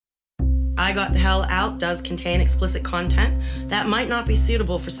I Got the Hell Out does contain explicit content that might not be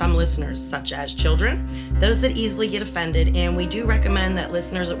suitable for some listeners, such as children, those that easily get offended, and we do recommend that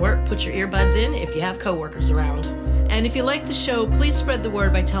listeners at work put your earbuds in if you have coworkers around. And if you like the show, please spread the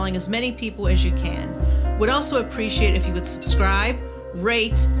word by telling as many people as you can. Would also appreciate if you would subscribe,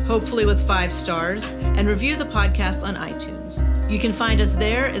 rate, hopefully with 5 stars, and review the podcast on iTunes. You can find us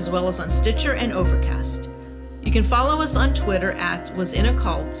there as well as on Stitcher and Overcast. You can follow us on Twitter at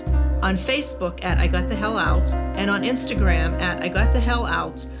WasInACult, on Facebook at I Got the Hell Out, and on Instagram at I Got the Hell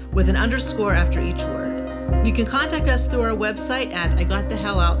Out with an underscore after each word. You can contact us through our website at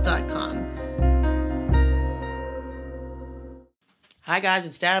IGotTheHellOut.com. Hi guys,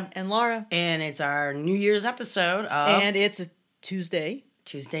 it's Deb. And Laura. And it's our New Year's episode of... And it's a Tuesday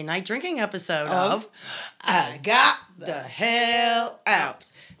night drinking episode of I Got the Hell Out.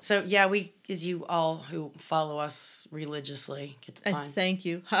 So yeah, we, as you all who follow us religiously, get the pun. Thank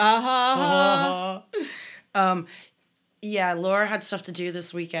you. Ha ha ha. Yeah, Laura had stuff to do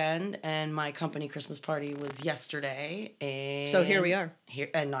this weekend, and my company Christmas party was yesterday. And so here we are.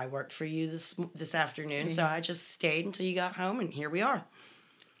 And I worked for you this afternoon, so I just stayed until you got home, and here we are.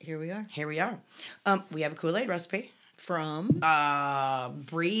 Here we are. We have a Kool-Aid recipe from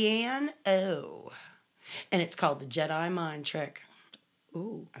Brienne O, and it's called the Jedi Mind Trick.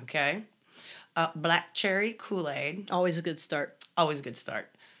 Ooh. Okay. Black cherry Kool-Aid. Always a good start.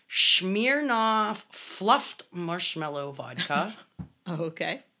 Smirnoff fluffed marshmallow vodka.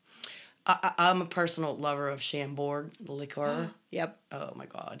 Okay. I'm a personal lover of Chambord liqueur. Yep. Oh my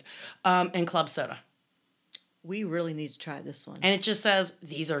God. And club soda. We really need to try this one. And it just says,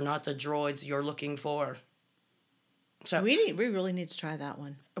 these are not the droids you're looking for. So we really need to try that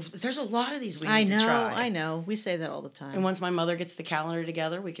one. There's a lot of these we need to try. I know. We say that all the time. And once my mother gets the calendar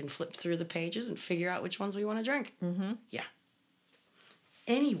together, we can flip through the pages and figure out which ones we want to drink. Mm-hmm. Yeah.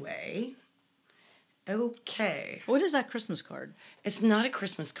 Anyway, okay. What is that Christmas card? It's not a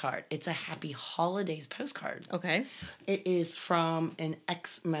Christmas card. It's a Happy Holidays postcard. Okay. It is from an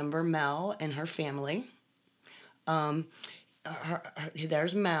ex-member, Mel, and her family. There's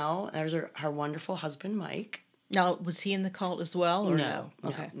Mel. There's her wonderful husband, Mike. Now, was he in the cult as well? Or No.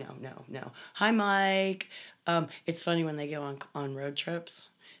 Okay. No. Hi, Mike. It's funny when they go on road trips.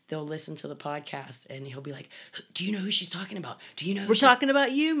 They'll listen to the podcast, and he'll be like, do you know who she's talking about? Do you know who We're talking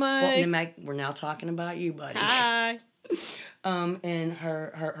about you, Mike. Well, Mike, we're now talking about you, buddy. Hi. And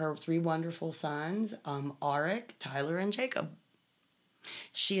her 3 wonderful sons, Arik, Tyler, and Jacob.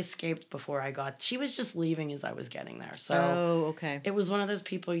 She escaped before she was just leaving as I was getting there. So okay. It was one of those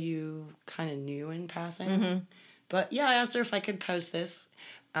people you kind of knew in passing. Mm-hmm. But yeah, I asked her if I could post this.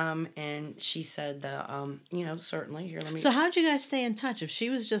 And she said that, certainly. Here, let me... So how'd you guys stay in touch if she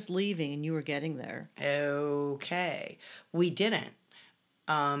was just leaving and you were getting there? Okay. We didn't.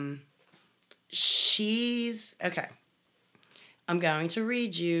 Okay. I'm going to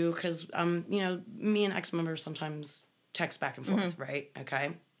read you because, me and ex-members sometimes text back and forth, right?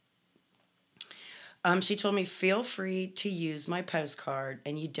 Okay. She told me, feel free to use my postcard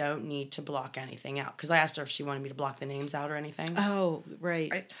and you don't need to block anything out. Because I asked her if she wanted me to block the names out or anything. Oh,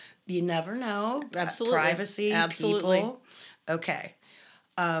 right. You never know. Absolutely. Privacy, absolutely. People. Okay.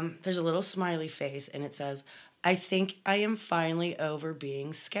 There's a little smiley face and it says, I think I am finally over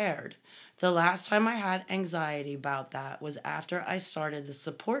being scared. The last time I had anxiety about that was after I started the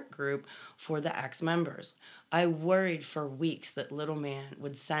support group for the ex-members. I worried for weeks that little man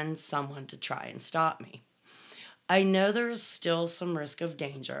would send someone to try and stop me. I know there is still some risk of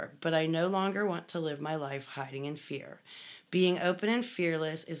danger, but I no longer want to live my life hiding in fear. Being open and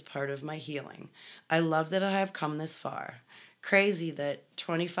fearless is part of my healing. I love that I have come this far. Crazy that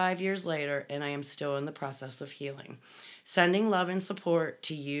 25 years later and I am still in the process of healing. Sending love and support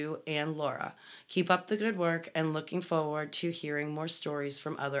to you and Laura. Keep up the good work and looking forward to hearing more stories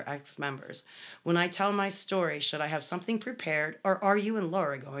from other ex-members. When I tell my story, should I have something prepared or are you and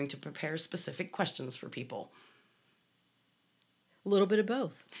Laura going to prepare specific questions for people? A little bit of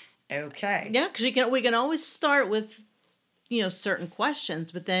both. Okay. Yeah, because we can always start with, certain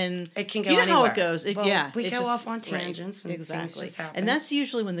questions, but then it can go anywhere. How it goes. We go off on tangents, right, and exactly. things just happen. And that's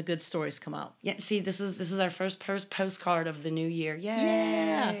usually when the good stories come out. Yeah. See, this is our first postcard of the new year. Yay!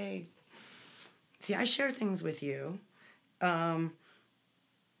 Yeah. See, I share things with you. While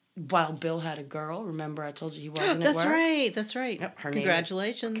Bill had a girl, remember I told you he wasn't at work? That's right. Yep,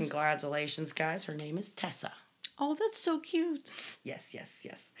 Congratulations. Congratulations, guys. Her name is Tessa. Oh, that's so cute. Yes.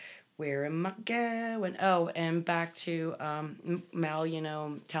 Where am I going? Oh, and back to Mel,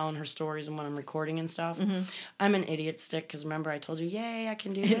 telling her stories and when I'm recording and stuff. Mm-hmm. I'm an idiot stick because remember I told you, yay, I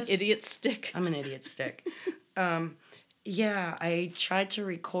can do this. Idiot stick. I'm an idiot stick. Yeah, I tried to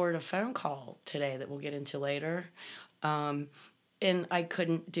record a phone call today that we'll get into later. Um, and I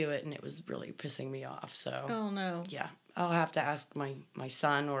couldn't do it, and it was really pissing me off. So, Oh no. yeah, I'll have to ask my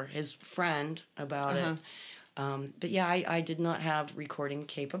son or his friend about it. But yeah, I did not have recording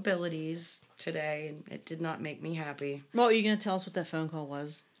capabilities today, and it did not make me happy. Well, are you gonna tell us what that phone call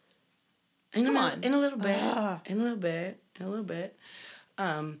was? Come on. In a little bit, Ah. in a little bit, in a little bit.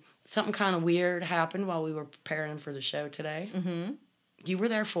 Something kind of weird happened while we were preparing for the show today. Mm-hmm. You were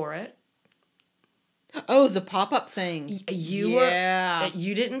there for it. Oh, the pop-up thing. You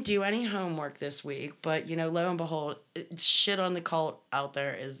didn't do any homework this week, but lo and behold, shit on the cult out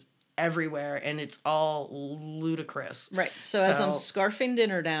there is everywhere, and it's all ludicrous. Right. So as I'm scarfing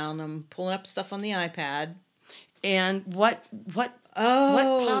dinner down, I'm pulling up stuff on the iPad. And what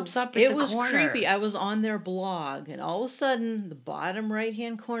Oh, pops up at the corner? It was creepy. I was on their blog, and all of a sudden, the bottom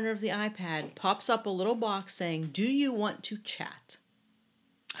right-hand corner of the iPad pops up a little box saying, "Do you want to chat?"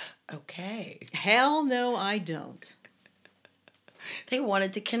 Okay. Hell no, I don't. They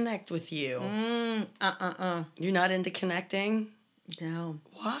wanted to connect with you. You're not into connecting? No.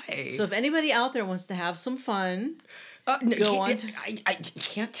 Why? So if anybody out there wants to have some fun, no, go on. I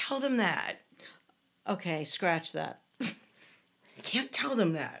can't tell them that. Okay, scratch that. Can't tell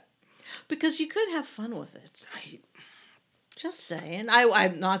them that. Because you could have fun with it. Just saying.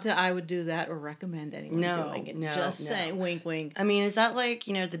 I'm not that I would do that or recommend anyone doing it. No, Just saying. Wink, wink. I mean, is that like,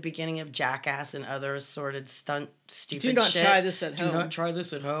 at the beginning of Jackass and other assorted stupid shit? Do not try this at home. Do not try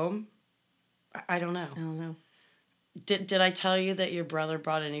this at home? I don't know. I don't know. Did I tell you that your brother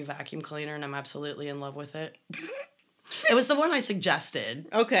brought a new vacuum cleaner and I'm absolutely in love with it? It was the one I suggested.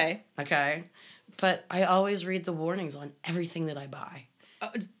 Okay. Okay. But I always read the warnings on everything that I buy.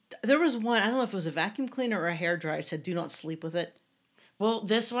 There was one, I don't know if it was a vacuum cleaner or a hairdryer, it said do not sleep with it. Well,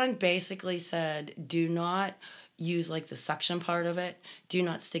 this one basically said do not use like the suction part of it. Do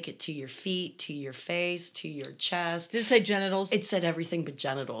not stick it to your feet, to your face, to your chest. Did it say genitals? It said everything but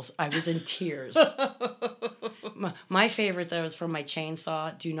genitals. I was in tears. My favorite, though, is from my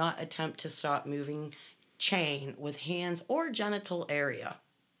chainsaw. Do not attempt to stop moving chain with hands or genital area.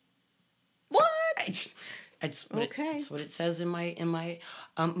 What? It's what it says in my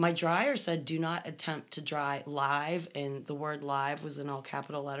my dryer said do not attempt to dry live, and the word live was in all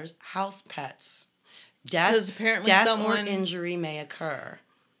capital letters. House pets. Death or injury may occur.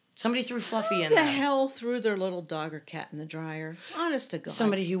 Somebody threw Fluffy in there. Who the hell threw their little dog or cat in the dryer? Honest to God.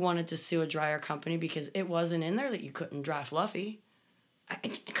 Somebody who wanted to sue a dryer company because it wasn't in there that you couldn't dry Fluffy.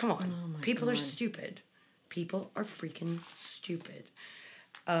 Come on. Oh People are stupid. People are freaking stupid.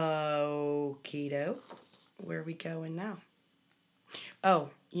 Okie doke. Where are we going now? Oh,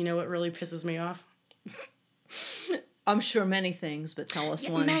 you know what really pisses me off? I'm sure many things, but tell us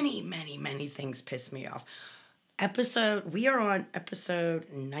one. Many things piss me off. We are on episode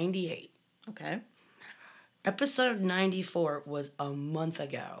 98. Okay. Episode 94 was a month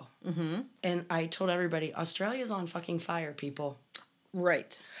ago. Mm-hmm. And I told everybody, Australia's on fucking fire, people.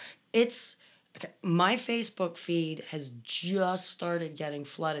 Right. My Facebook feed has just started getting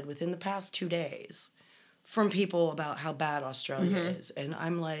flooded within the past 2 days from people about how bad Australia is. And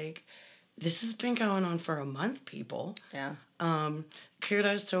I'm like, this has been going on for a month, people. Yeah.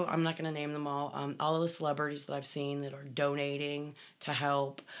 Kudos to, I'm not going to name them all of the celebrities that I've seen that are donating to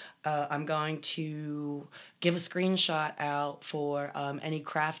help. I'm going to give a screenshot out for any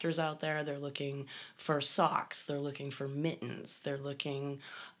crafters out there. They're looking for socks. They're looking for mittens. They're looking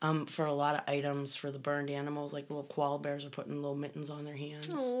for a lot of items for the burned animals. Like little koala bears are putting little mittens on their hands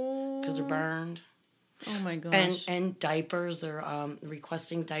because they're burned. Oh my gosh. And diapers. They're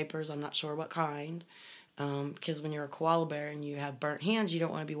requesting diapers. I'm not sure what kind. Because when you're a koala bear and you have burnt hands, you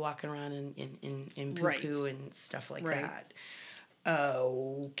don't want to be walking around in poo-poo and stuff like that.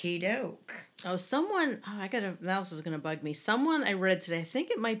 Okie doke. Now this is going to bug me. Someone I read today, I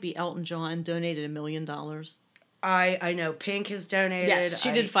think it might be Elton John, donated $1 million. I know Pink has donated. Yes,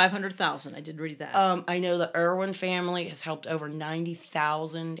 she did 500,000. I did read that. I know the Irwin family has helped over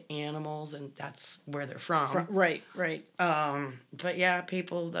 90,000 animals, and that's where they're from. Right. But yeah,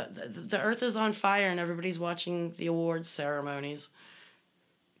 people, the earth is on fire, and everybody's watching the awards ceremonies.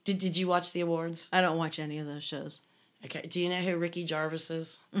 Did you watch the awards? I don't watch any of those shows. Okay. Do you know who Ricky Gervais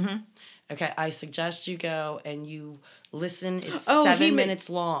is? Mm-hmm. Okay, I suggest you go and you listen. It's 7 minutes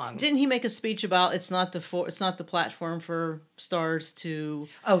long. Didn't he make a speech about it's not the platform for stars to?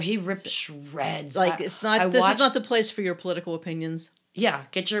 Oh, he ripped shreds. Like this is not the place for your political opinions. Yeah,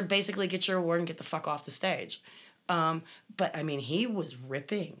 get your award and get the fuck off the stage. But I mean, he was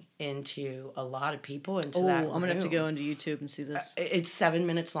ripping into a lot of people into that room. I'm gonna have to go into YouTube and see this. It's 7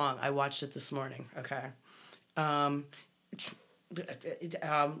 minutes long. I watched it this morning. Okay.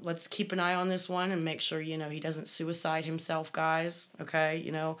 let's keep an eye on this one and make sure, he doesn't suicide himself, guys. Okay.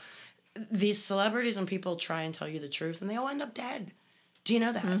 These celebrities and people try and tell you the truth and they all end up dead. Do you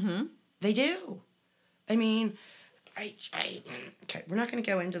know that? Mm-hmm. They do. I mean, okay, we're not going to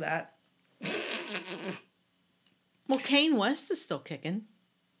go into that. Well, Kanye West is still kicking.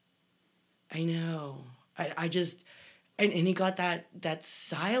 I know. I just, and he got that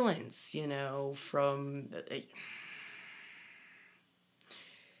silence, from,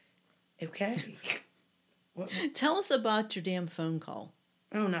 okay. What? Tell us about your damn phone call.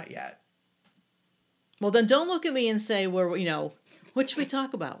 Oh, not yet. Well, then don't look at me and say, what should we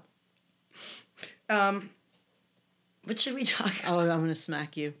talk about? What should we talk about? Oh, I'm going to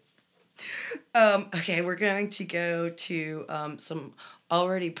smack you. Okay, we're going to go to some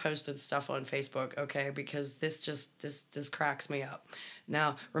already posted stuff on Facebook, okay, because this cracks me up.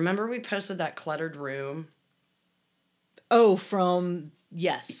 Now, remember we posted that cluttered room? Oh,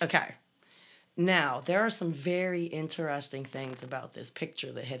 yes. Okay. Now, there are some very interesting things about this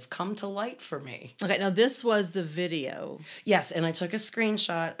picture that have come to light for me. Okay, now this was the video. Yes, and I took a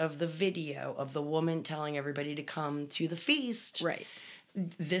screenshot of the video of the woman telling everybody to come to the feast. Right.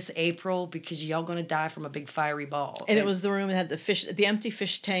 This April because y'all gonna die from a big fiery ball. And it was the room that had the empty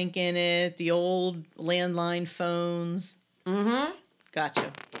fish tank in it, the old landline phones. Mm-hmm.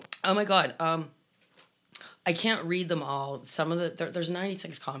 Gotcha. Oh my God. I can't read them all. Some of there's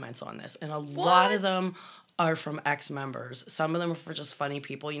 96 comments on this, and a lot of them are from ex-members. Some of them are for just funny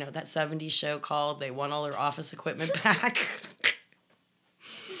people. That 70s show called, they want all their office equipment back.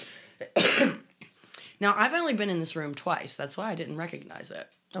 Now, I've only been in this room twice. That's why I didn't recognize it.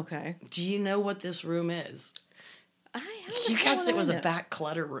 Okay. Do you know what this room is? You guessed guessed it was a back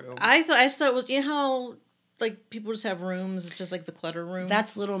clutter room. I thought it was, how, people just have rooms, it's just like the clutter room?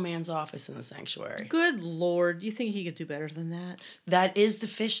 That's Little Man's office in the sanctuary. Good Lord. You think he could do better than that? That is the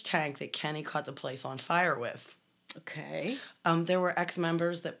fish tank that Kenny caught the place on fire with. Okay. There were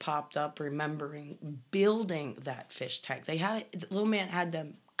ex-members that popped up remembering building that fish tank. Little Man had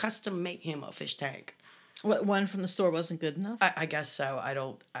them custom make him a fish tank. What, one from the store wasn't good enough? I guess so. I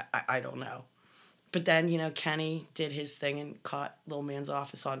don't know. But then, Kenny did his thing and caught Little Man's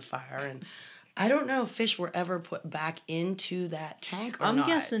office on fire. And I don't know if fish were ever put back into that tank or not. I'm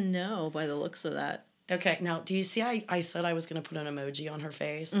guessing no by the looks of that. Okay, now, do you see I said I was going to put an emoji on her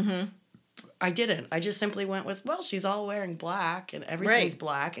face? Mm-hmm. I didn't. I just simply went with, well, she's all wearing black and everything's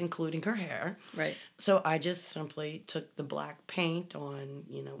black, including her hair. Right. So I just simply took the black paint on,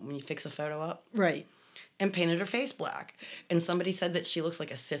 when you fix a photo up. Right. And painted her face black. And somebody said that she looks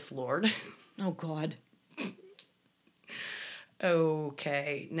like a Sith Lord. Oh, God.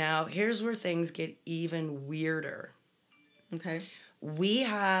 Okay. Now, here's where things get even weirder. Okay. We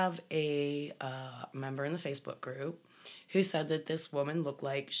have a member in the Facebook group who said that this woman looked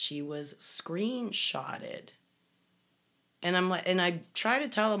like she was screenshotted. And I'm like, and I try to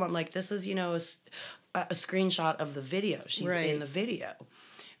tell him, I'm like, this is, a screenshot of the video. She's in the video.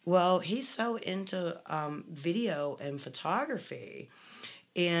 Well, he's so into video and photography.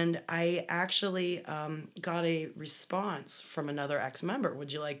 And I actually got a response from another ex-member.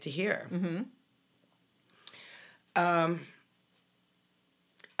 Would you like to hear? Mm-hmm.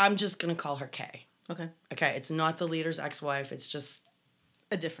 I'm just going to call her Kay. Okay. Okay, it's not the leader's ex-wife. It's just...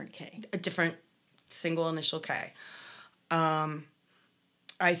 a different K. A different single initial K.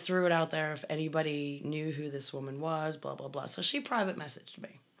 I threw it out there if anybody knew who this woman was, blah, blah, blah. So she private messaged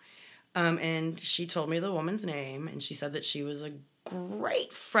me. And she told me the woman's name, and she said that she was a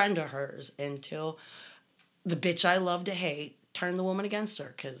great friend of hers until the bitch I love to hate turned the woman against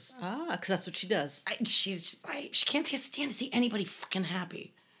her. Because that's what she does. She can't stand to see anybody fucking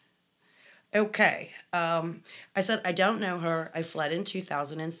happy. Okay. I said, I don't know her. I fled in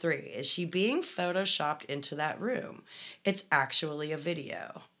 2003. Is she being photoshopped into that room? It's actually a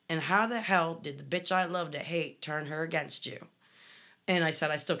video. And how the hell did the bitch I love to hate turn her against you? And I said,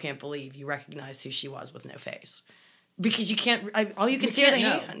 I still can't believe you recognized who she was with no face. Because you can't, all you can see are the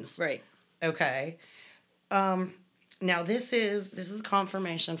hands. Right. Okay. Now this is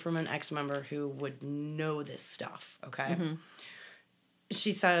confirmation from an ex-member who would know this stuff, okay? Mm-hmm.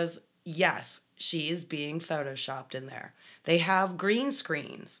 She says, yes, she is being photoshopped in there. They have green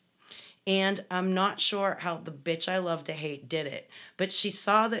screens. And I'm not sure how the bitch I love to hate did it, but she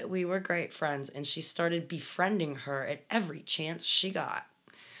saw that we were great friends and she started befriending her at every chance she got.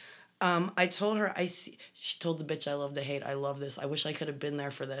 I told her, she told the bitch I love to hate, I love this. I wish I could have been there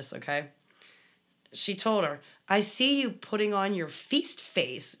for this, okay? She told her, I see you putting on your feast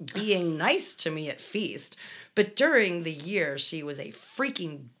face, being nice to me at feast, but during the year, she was a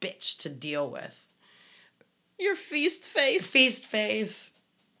freaking bitch to deal with. Your feast face. Feast face.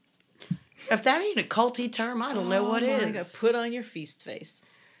 If that ain't a culty term, I don't know what is. My God, put on your feast face.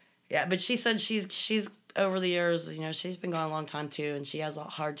 Yeah, but she said she's over the years, you know, she's been gone a long time too, and she has a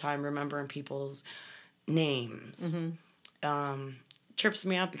hard time remembering people's names. Trips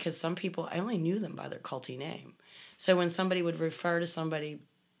me out because some people, I only knew them by their culty name. So when somebody would refer to somebody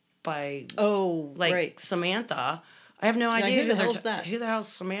by right. Samantha, I have no idea who the hell's that? Who the hell's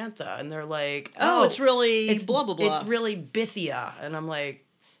Samantha? And they're like, it's really blah blah blah. It's really Bithia, and I'm like,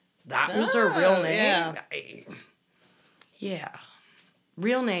 that was her real name. Yeah,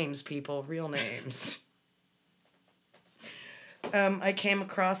 real names, people, real names. I came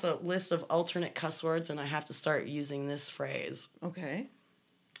across a list of alternate cuss words, and I have to start using this phrase. Okay.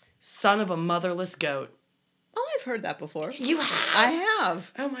 Son of a motherless goat. Oh, I've heard that before. You have? I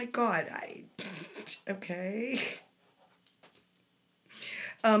have. Oh my God. Okay.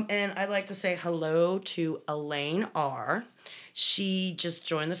 And I'd like to say hello to Elaine R. She just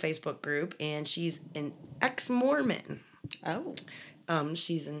joined the Facebook group, and she's an ex-Mormon. Oh.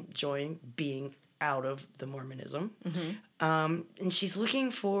 She's enjoying being out of the Mormonism. And she's looking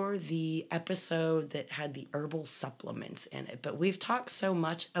for the episode that had the herbal supplements in it. But we've talked so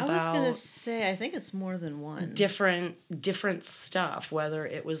much about... I was going to say, I think it's more than one. Different stuff, whether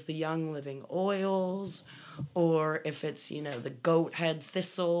it was the Young Living Oils, or if it's, you know, the goat head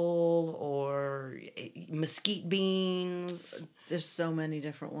thistle, or mesquite beans. There's so many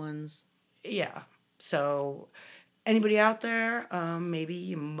different ones. Yeah. So... anybody out there, maybe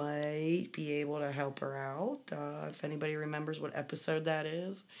you might be able to help her out. If anybody remembers what episode that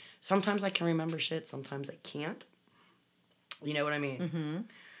is. Sometimes I can remember shit, sometimes I can't. You know what I mean?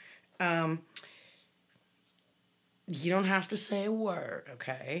 You don't have to say a word,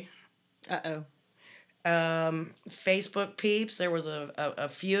 okay? Uh-oh. Facebook peeps, there was a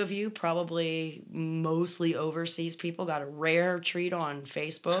few of you, probably mostly overseas people, got a rare treat on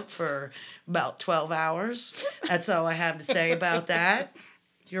Facebook for about 12 hours. That's all I have to say about that.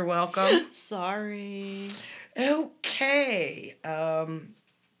 You're welcome. Sorry. Okay.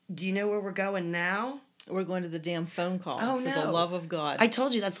 Do you know where we're going now? We're going to the damn phone call. Oh, for no. the love of God. I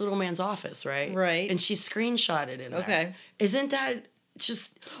told you that's Little Man's office, right? Right. And she screenshotted in there. Okay. Isn't that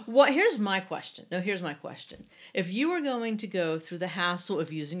just... Here's my question. Here's my question. If you were going to go through the hassle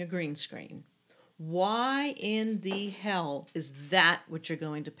of using a green screen, why in the hell is that what you're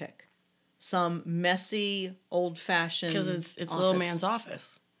going to pick? Some messy, old-fashioned Because it's Little Man's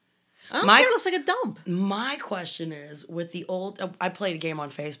office. I don't care, it looks like a dump. My question is, with the old... I played a game on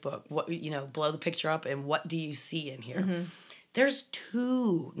Facebook. What, blow the picture up, and what do you see in here? There's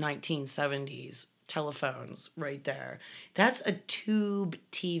 2 1970s telephones right there. That's a tube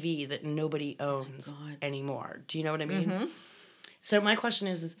TV that nobody owns anymore. Do you know what I mean? So my question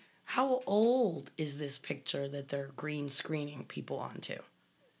is how old is this picture that they're green screening people onto?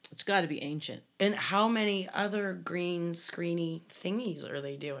 It's got to be ancient. And how many other green screeny thingies are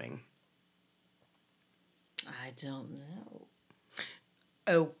they doing? I don't know.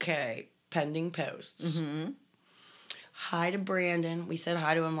 Okay. Pending posts. Hi to Brandon. We said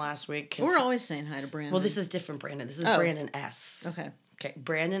hi to him last week. We're always saying hi to Brandon. Well, this is different Brandon. This is Brandon S. Okay.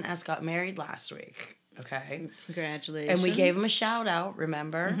 Brandon S. got married last week. Okay. Congratulations. And we gave him a shout out,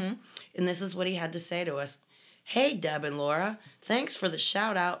 remember? And this is what he had to say to us. Hey, Deb and Laura. Thanks for the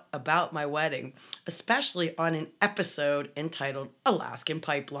shout out about my wedding, especially on an episode entitled Alaskan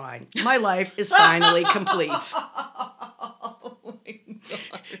Pipeline. My life is finally complete. Oh, my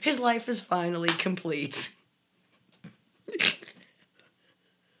God. His life is finally complete.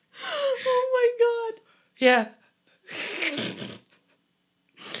 Oh, my God. Yeah.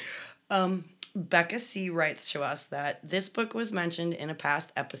 Becca C. writes to us that this book was mentioned in a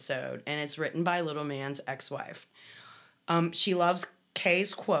past episode, and it's written by Little Man's ex-wife. She loves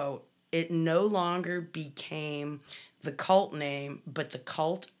Kay's quote, "It no longer became the cult name, but the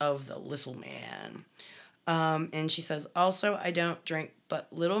cult of the Little Man." And she says, also, I don't drink, but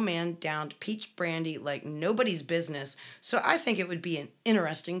Little Man downed peach brandy like nobody's business, so I think it would be an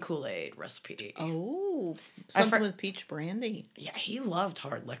interesting Kool-Aid recipe. Oh, something with peach brandy. Yeah, he loved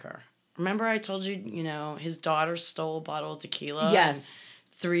hard liquor. Remember I told you, his daughter stole a bottle of tequila? Yes.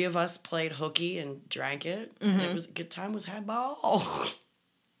 And 3 of us played hooky and drank it. And it was a good time was had by all.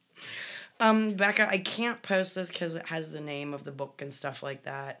 Becca, I can't post this because it has the name of the book and stuff like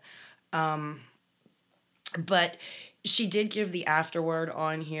that. But she did give the afterword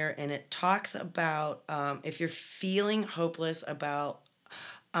on here, and it talks about if you're feeling hopeless about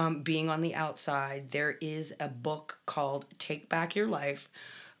being on the outside, there is a book called Take Back Your Life,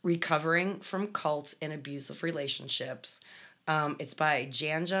 Recovering from Cults and Abusive Relationships. It's by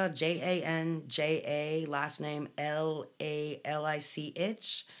Janja, Janja, last name Lalic,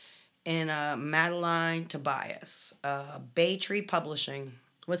 and Madeline Tobias. Bay Tree Publishing.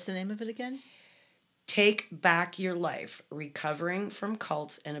 What's the name of it again? Take Back Your Life, Recovering from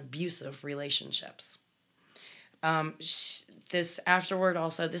Cults and Abusive Relationships. This afterward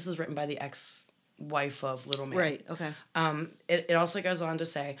also, this is written by the ex-wife of Little Man. Right, okay. It also goes on to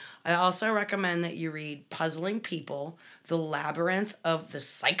say, I also recommend that you read Puzzling People, The Labyrinth of the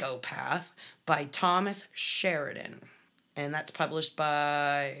Psychopath by Thomas Sheridan. And that's published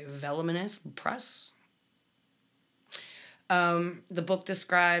by Veluminous Press. The book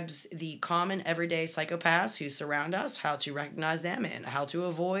describes the common everyday psychopaths who surround us, how to recognize them, and how to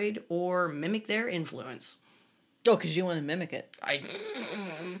avoid or mimic their influence. Oh, because you want to mimic it. I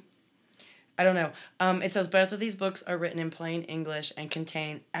don't know. It says both of these books are written in plain English and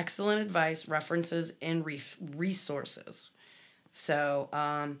contain excellent advice, references, and resources. So,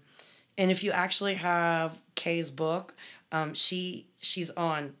 and if you actually have Kay's book, she's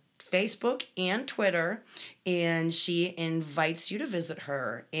on Facebook and Twitter, and she invites you to visit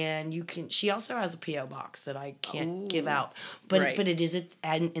her. And you can. She also has a PO box that I can't give out, but right. but it is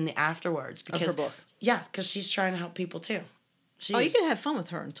in the afterwards because of her book. Yeah, because she's trying to help people too. You can have fun with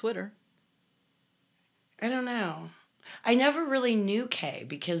her on Twitter. I don't know. I never really knew Kay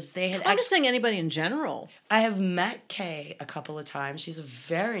because they had. I'm just saying anybody in general. I have met Kay a couple of times. She's a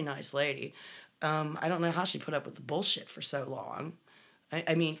very nice lady. I don't know how she put up with the bullshit for so long.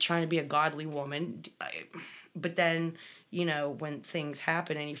 I mean, trying to be a godly woman. But then, when things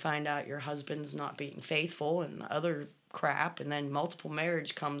happen and you find out your husband's not being faithful and other crap, and then multiple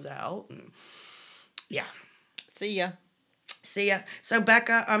marriage comes out. And yeah. See ya. So,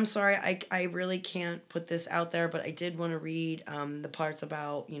 Becca, I'm sorry, I really can't put this out there, but I did want to read the parts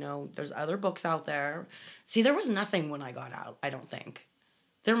about, there's other books out there. See, there was nothing when I got out, I don't think.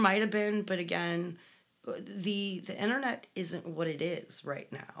 There might have been, but again, the internet isn't what it is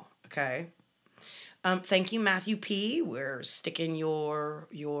right now, okay? Thank you, Matthew P. We're sticking your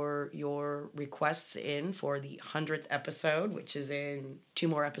requests in for the 100th episode, which is in 2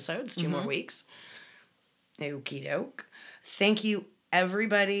 more episodes, 2 more weeks. Okie doke. Thank you,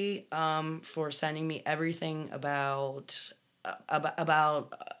 everybody, for sending me everything about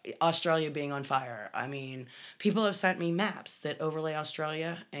Australia being on fire. I mean, people have sent me maps that overlay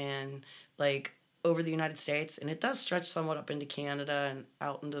Australia and over the United States, and it does stretch somewhat up into Canada and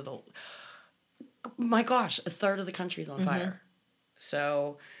out into the. My gosh, a third of the country is on fire.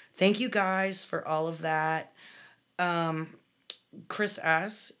 So, thank you guys for all of that. Chris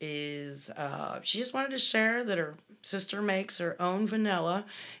S. is, she just wanted to share that her sister makes her own vanilla,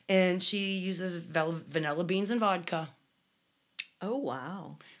 and she uses vanilla beans and vodka. Oh,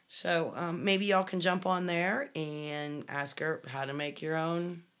 wow. So, maybe y'all can jump on there and ask her how to make your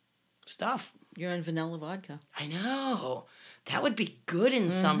own stuff. Your own vanilla vodka. I know. That would be good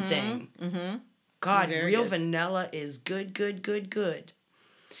in something. God, real vanilla is good.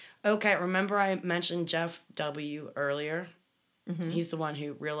 Okay, remember I mentioned Jeff W. earlier? He's the one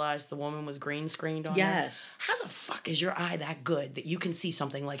who realized the woman was green screened on her. How the fuck is your eye that good that you can see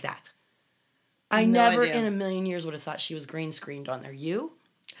something like that? I never in a million years would have thought she was green screened on there. You?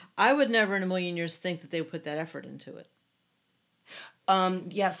 I would never in a million years think that they would put that effort into it.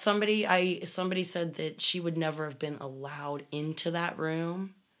 Yeah, somebody said that she would never have been allowed into that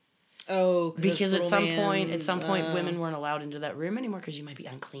room. Oh, because at some point, women weren't allowed into that room anymore because you might be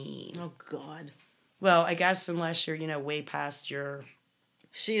unclean. Oh God. Well, I guess unless you're, way past your.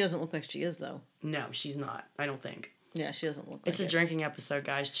 She doesn't look like she is, though. No, she's not. I don't think. Yeah, she doesn't look like It's a drinking episode,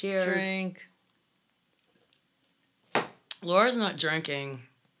 guys. Cheers. Drink. Laura's not drinking.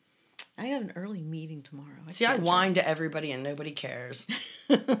 I have an early meeting tomorrow. I whine to everybody and nobody cares.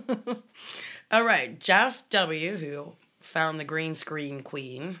 All right, Jeff W., who found the green screen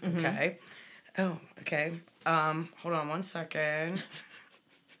queen. Okay. Oh, okay. Hold on one second.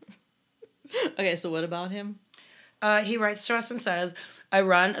 Okay, so what about him? He writes to us and says, I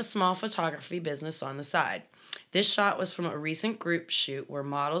run a small photography business on the side. This shot was from a recent group shoot where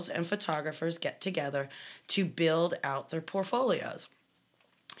models and photographers get together to build out their portfolios.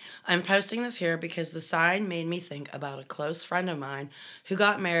 I'm posting this here because the side made me think about a close friend of mine who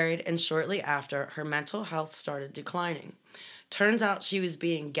got married and shortly after, her mental health started declining. Turns out she was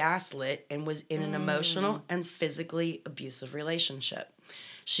being gaslit and was in an emotional and physically abusive relationship.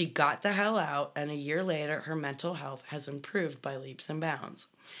 She got the hell out, and a year later, her mental health has improved by leaps and bounds.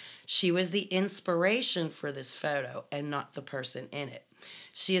 She was the inspiration for this photo and not the person in it.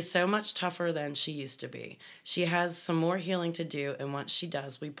 She is so much tougher than she used to be. She has some more healing to do, and once she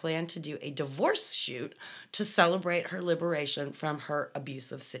does, we plan to do a divorce shoot to celebrate her liberation from her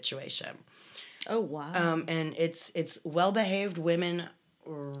abusive situation. Oh, wow. And it's well-behaved women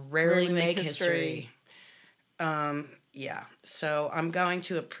rarely make history. Yeah. So I'm going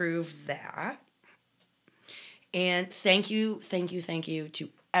to approve that. And thank you to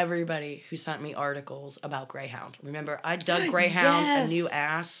everybody who sent me articles about Greyhound. Remember, I dug Greyhound a new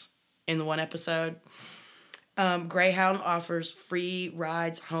ass in the one episode. Greyhound offers free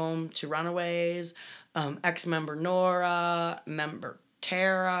rides home to runaways, ex-member Nora, member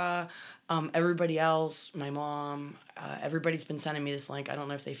Tara, everybody else, my mom, everybody's been sending me this link. I don't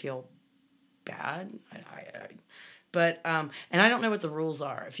know if they feel bad. But and I don't know what the rules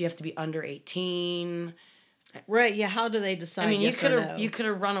are. If you have to be under 18. Right, yeah, how do they decide? I mean, yes you could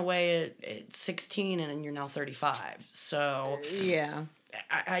have run away at 16 and you're now 35. So yeah.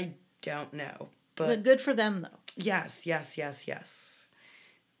 I don't know. But good for them though. Yes.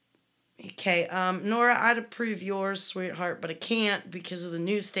 Okay, Nora, I'd approve yours, sweetheart, but I can't because of the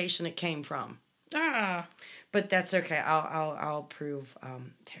news station it came from. But that's okay. I'll approve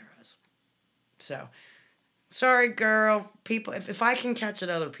Tara's. So, sorry, girl. People, if I can catch it,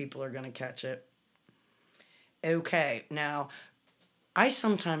 other people are gonna catch it. Okay, now, I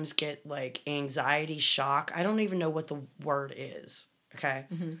sometimes get like anxiety shock. I don't even know what the word is. Okay,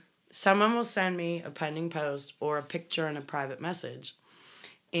 someone will send me a pending post or a picture in a private message.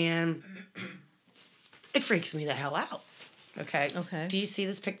 And it freaks me the hell out. Okay. Do you see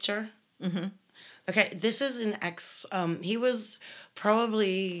this picture? Mm-hmm. Okay, this is an ex. He was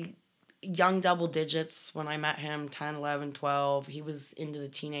probably young double digits when I met him, 10, 11, 12. He was into the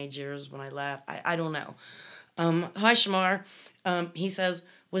teenage years when I left. I don't know. Hi, Shamar. He says,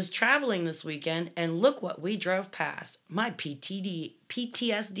 was traveling this weekend, and look what we drove past. My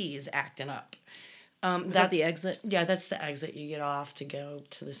PTSD is acting up. That's the exit? Yeah, that's the exit. You get off to go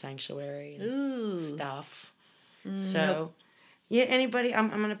to the sanctuary and stuff. So, yeah, anybody, I'm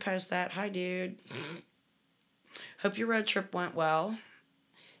going to post that. Hi, dude. Hope your road trip went well.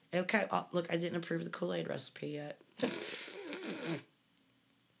 Okay, look, I didn't approve the Kool-Aid recipe yet.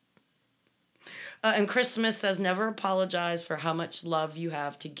 And Chris Smith says, never apologize for how much love you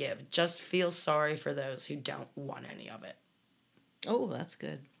have to give. Just feel sorry for those who don't want any of it. Oh, that's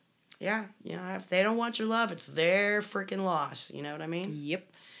good. Yeah, if they don't want your love, it's their freaking loss. You know what I mean?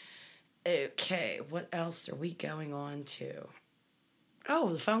 Yep. Okay, what else are we going on to?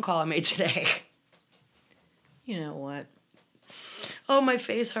 Oh, the phone call I made today. You know what? Oh, my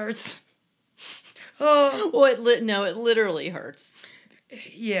face hurts. Oh. Well, it literally hurts.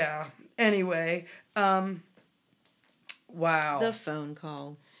 Yeah. Anyway, wow. The phone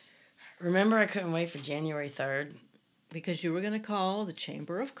call. Remember, I couldn't wait for January 3rd? Because you were going to call the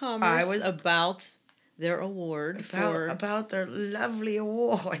Chamber of Commerce about their award about their lovely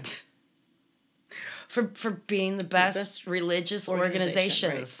award for being the best religious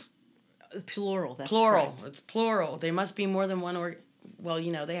organizations. Right. Plural. That's plural. Correct. It's plural. They must be more than one. Well,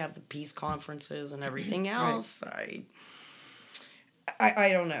 they have the peace conferences and everything else. Right.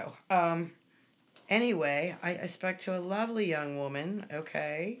 I don't know. Anyway, I spoke to a lovely young woman.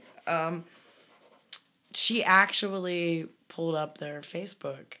 Okay. She actually pulled up their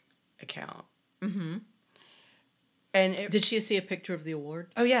Facebook account. Mm-hmm. And did she see a picture of the award?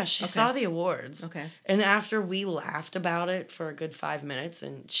 Oh, yeah. She saw the awards. Okay. And after we laughed about it for a good 5 minutes,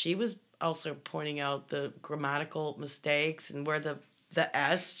 and she was also pointing out the grammatical mistakes and where the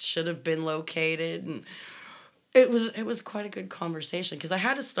S should have been located. And it was quite a good conversation because I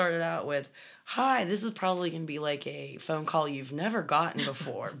had to start it out with, hi, this is probably going to be like a phone call you've never gotten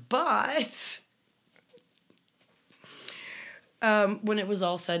before. But when it was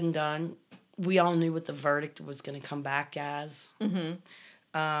all said and done, we all knew what the verdict was going to come back as.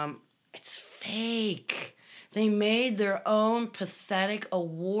 Mm-hmm. It's fake. They made their own pathetic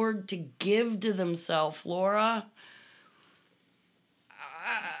award to give to themselves, Laura.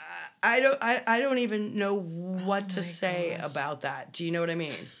 I don't even know what to say about that. Do you know what I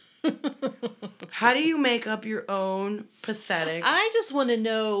mean? How do you make up your own pathetic? I just want to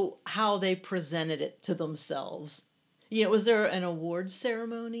know how they presented it to themselves. Was there an award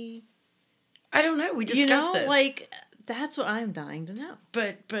ceremony? I don't know. We discussed this. That's what I'm dying to know.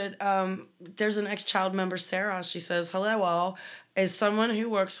 But there's an ex-child member, Sarah. She says, hello, all. As someone who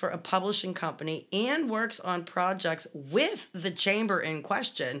works for a publishing company and works on projects with the chamber in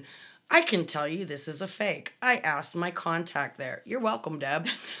question, I can tell you this is a fake. I asked my contact there. You're welcome, Deb.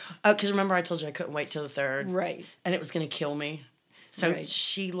 Because remember I told you I couldn't wait till the 3rd? Right. And it was going to kill me. So Right.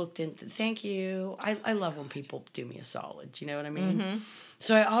 she looked into, thank you. I love when people do me a solid. Do you know what I mean?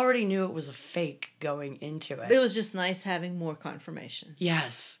 So I already knew it was a fake going into it. It was just nice having more confirmation.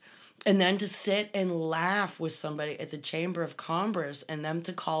 Yes. And then to sit and laugh with somebody at the Chamber of Commerce and them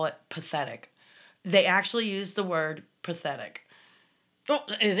to call it pathetic. They actually used the word pathetic. Oh,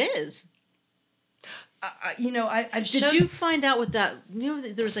 it is. I've Did you find out what that,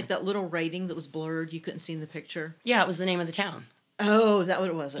 there was like that little writing that was blurred. You couldn't see in the picture. Yeah, it was the name of the town. Oh, is that what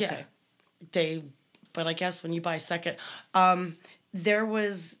it was? Okay. Yeah. But I guess when you buy second, there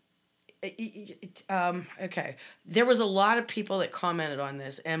was, okay. There was a lot of people that commented on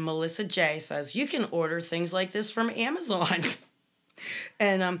this, and Melissa J says, you can order things like this from Amazon.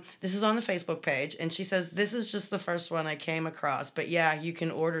 And this is on the Facebook page, and she says, this is just the first one I came across, but yeah, you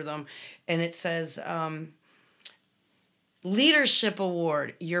can order them. And it says, Leadership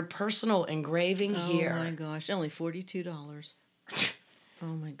Award, your personal engraving here. Oh my gosh, only $42. Oh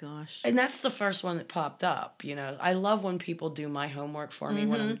my gosh. And that's the first one that popped up, I love when people do my homework for me.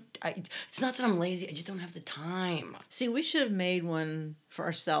 When it's not that I'm lazy, I just don't have the time. See, we should have made one for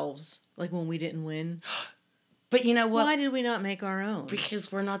ourselves, like when we didn't win. But you know what? Why did we not make our own?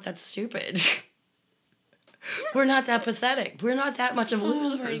 Because we're not that stupid. We're not that pathetic. We're not that much of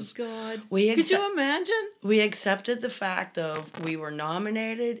losers. Oh my God. Could Could you imagine? We accepted the fact of we were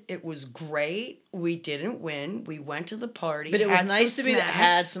nominated. It was great. We didn't win. We went to the party. But it was had nice some to be that snacks.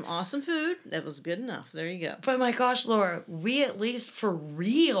 had some awesome food. That was good enough. There you go. But my gosh, Laura, we at least for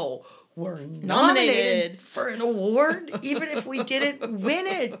real were Nominated. nominated for an award, even if we didn't win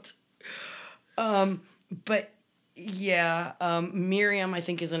it. But yeah, Miriam, I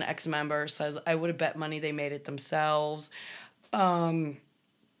think, is an ex-member, says, I would have bet money they made it themselves. Tony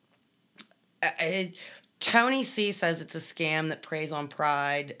C says it's a scam that preys on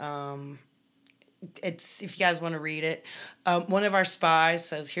pride. It's, if you guys want to read it, one of our spies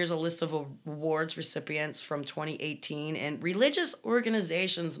says, here's a list of awards recipients from 2018, and religious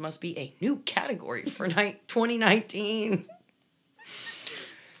organizations must be a new category for 2019.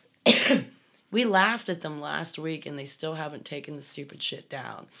 We laughed at them last week, and they still haven't taken the stupid shit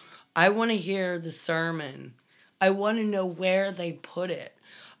down. I want to hear the sermon. I want to know where they put it.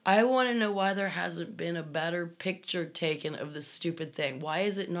 I want to know why there hasn't been a better picture taken of the stupid thing. Why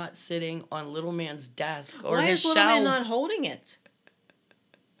is it not sitting on Little Man's desk or why his is shelf? Little Man not holding it?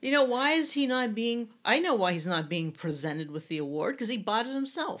 Why is he not being... I know why he's not being presented with the award, because he bought it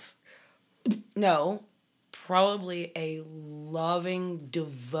himself. No. Probably a loving,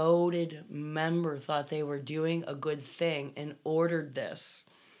 devoted member thought they were doing a good thing and ordered this.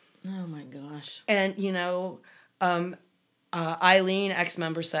 Oh my gosh. And, Eileen,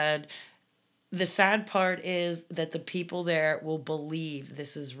 ex-member, said, the sad part is that the people there will believe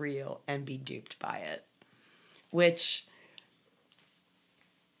this is real and be duped by it. Which...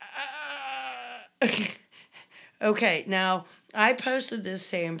 Okay, now, I posted this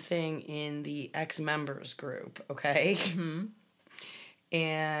same thing in the ex-members group, okay? Mm-hmm.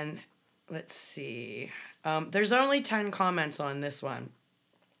 And let's see. There's only 10 comments on this one.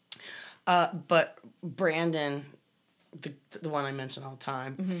 But Brandon, the one I mention all the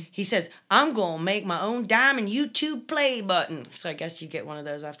time, he says, I'm going to make my own diamond YouTube play button. So I guess you get one of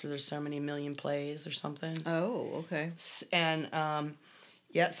those after there's so many million plays or something. Oh, okay. And,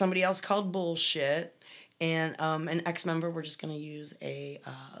 somebody else called bullshit. And an ex-member, we're just going to use a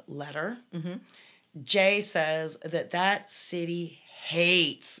letter. Mm-hmm. Jay says that city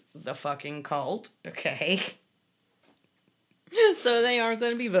hates the fucking cult. Okay. So they aren't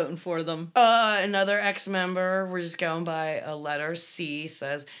going to be voting for them. Another ex-member, we're just going by a letter, C,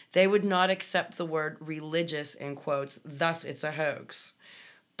 says they would not accept the word religious in quotes, thus it's a hoax.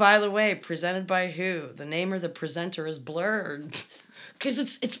 By the way, presented by who? The name or the presenter is blurred. Because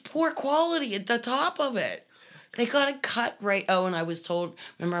it's poor quality at the top of it. They got it cut right. Oh, and I was told,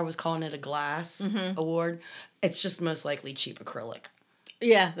 remember I was calling it a glass award? It's just most likely cheap acrylic.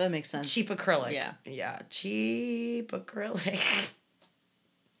 Yeah, that makes sense. Cheap acrylic. Yeah. Yeah, cheap acrylic.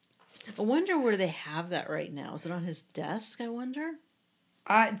 I wonder where they have that right now. Is it on his desk, I wonder?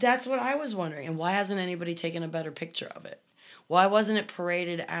 That's what I was wondering. And why hasn't anybody taken a better picture of it? Why wasn't it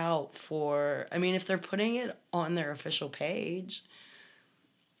paraded out for... I mean, if they're putting it on their official page...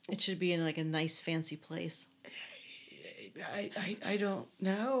 It should be in like a nice fancy place. I don't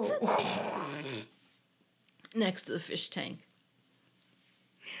know. Next to the fish tank.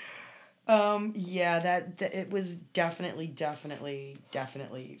 Yeah, that it was definitely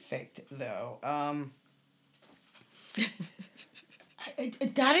faked though.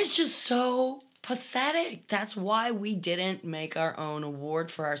 That is just so pathetic. That's why we didn't make our own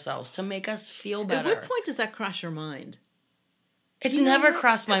award for ourselves, to make us feel better. At what point does that cross your mind? It's You know never what?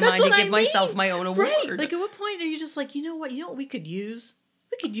 crossed my That's mind to what I give myself mean. my own award. Right. Like, at what point are you just like, you know what we could use?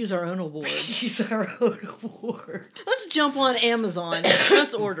 We could use our own award. Use our own award. Let's jump on Amazon.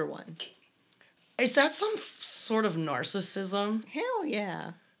 Let's order one. Is that some sort of narcissism? Hell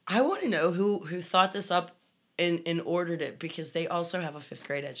yeah. I want to know who thought this up and ordered it, because they also have a 5th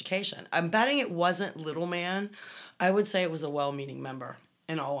grade education. I'm betting it wasn't Little Man. I would say it was a well-meaning member,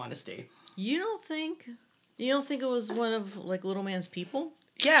 in all honesty. You don't think it was one of, like, Little Man's people?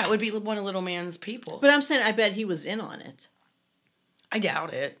 Yeah, it would be one of Little Man's people. But I'm saying I bet he was in on it. I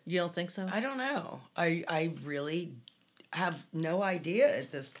doubt it. You don't think so? I don't know. I really have no idea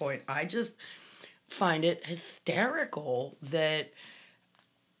at this point. I just find it hysterical that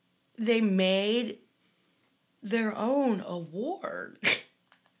they made their own award.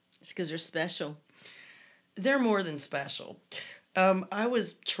 It's because they're special. They're more than special. I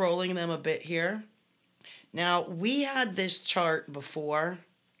was trolling them a bit here. Now, we had this chart before,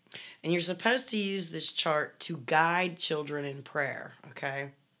 and you're supposed to use this chart to guide children in prayer, okay?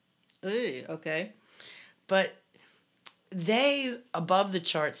 Ooh, okay. But they, above the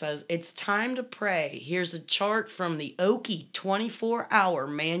chart, says, it's time to pray. Here's a chart from the Oki 24-hour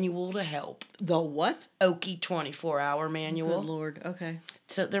manual to help. The what? Oki 24-hour manual. Good Lord. Okay.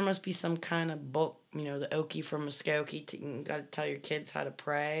 So there must be some kind of book, the Oki from Muskogee. You got to tell your kids how to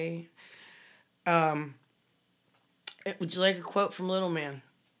pray. Would you like a quote from Little Man?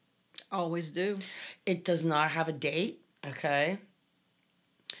 Always do. It does not have a date, okay?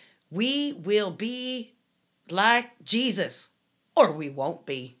 We will be like Jesus, or we won't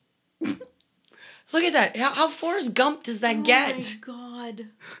be. Look at that. How Forrest Gump does that get? Oh my God.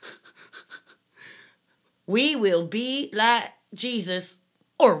 We will be like Jesus,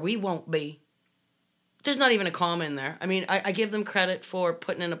 or we won't be. There's not even a comma in there. I mean, I give them credit for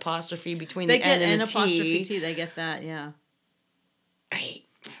putting an apostrophe between the N and the T. They get an apostrophe T. They get that, yeah. Hey.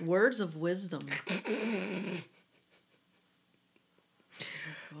 Words of wisdom.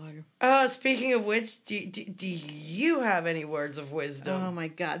 Speaking of which, do you have any words of wisdom? Oh my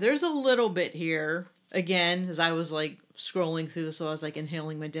God. There's a little bit here. Again, as I was like scrolling through this, so I was like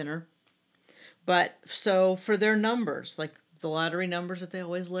inhaling my dinner. But so for their numbers, like the lottery numbers that they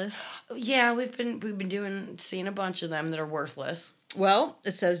always list. Yeah, we've been seeing a bunch of them that are worthless. Well,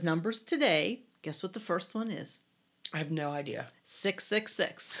 it says numbers today. Guess what the first one is? I have no idea.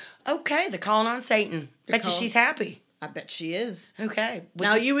 666. Okay, they're calling on Satan. Bet you she's happy. I bet she is. Okay.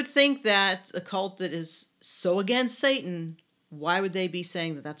 Now, you would think that a cult that is so against Satan, why would they be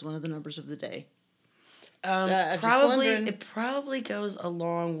saying that that's one of the numbers of the day? Probably it probably goes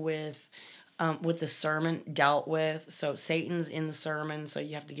along with the sermon dealt with. So Satan's in the sermon, so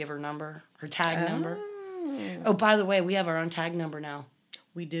you have to give her number, her tag number. Oh, by the way, we have our own tag number now.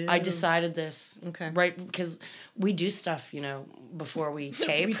 We do. I decided this. Okay. Right, because we do stuff, before we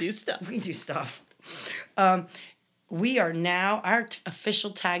tape. We do stuff. We do stuff. We are now, our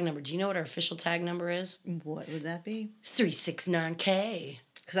official tag number. Do you know what our official tag number is? What would that be? 369K.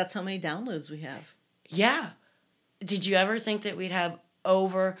 Because that's how many downloads we have. Yeah. Did you ever think that we'd have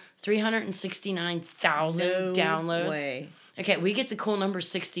over 369,000 downloads? No way. Okay, we get the cool number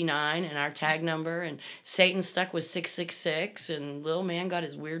 69 and our tag number, and Satan stuck with 666, and Little Man got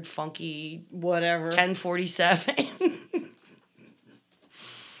his weird, funky whatever 1047.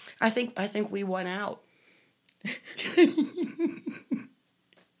 I think we won out.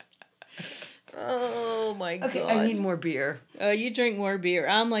 Oh my God. Okay, I need more beer. You drink more beer.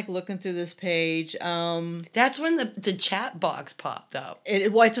 I'm like looking through this page. That's when the chat box popped up.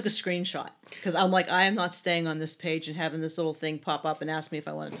 I took a screenshot because I'm like, I am not staying on this page and having this little thing pop up and ask me if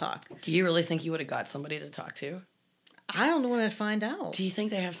I want to talk. Do you really think you would have got somebody to talk to? I don't know when I'd find out. Do you think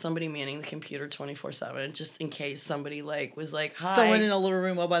they have somebody manning the computer 24/7 just in case somebody was like, hi? Someone in a little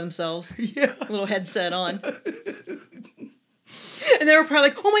room all by themselves. Yeah. Little headset on. And they were probably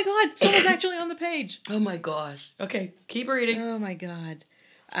like, oh my God, someone's actually on the page. Oh my gosh. Okay, keep reading. Oh my God.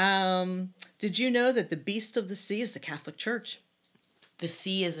 Did you know that the beast of the sea is the Catholic Church? The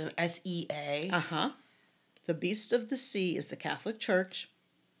C is an SEA. Uh-huh. The beast of the sea is the Catholic Church.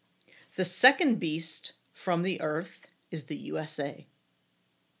 The second beast from the earth is the USA.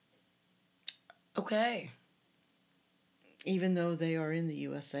 Okay. Even though they are in the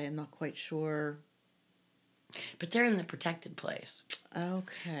USA, I'm not quite sure. But they're in the protected place.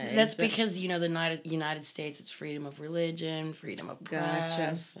 Okay. That's because, the United States, it's freedom of religion, freedom of press.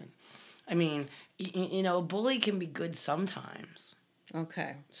 Gotcha. And, I mean, a bully can be good sometimes.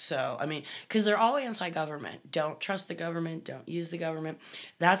 Okay. So, because they're all anti-government. Don't trust the government. Don't use the government.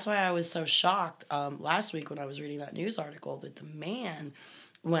 That's why I was so shocked last week when I was reading that news article that the man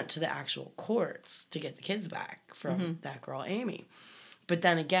went to the actual courts to get the kids back from that girl, Amy. But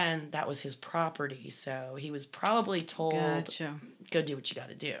then again, that was his property, so he was probably told, Gotcha. go do what you got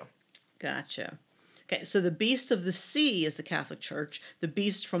to do. Gotcha. Okay, so the beast of the sea is the Catholic Church. The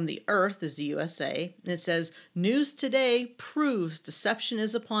beast from the earth is the USA. And it says, news today proves deception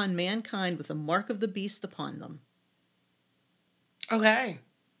is upon mankind with a mark of the beast upon them. Okay.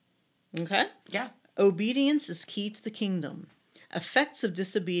 Okay? Yeah. Obedience is key to the kingdom. Effects of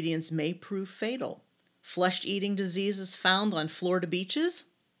disobedience may prove fatal. Flesh-eating diseases found on Florida beaches.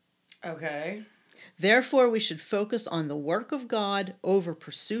 Okay. Therefore, we should focus on the work of God over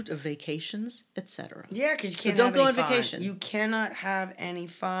pursuit of vacations, etc. Yeah, because you can't don't have go any on fun. vacation. You cannot have any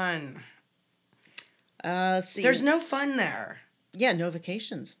fun. Let's see. There's no fun there. Yeah, no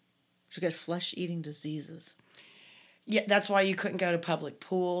vacations. You get flesh-eating diseases. Yeah, that's why you couldn't go to public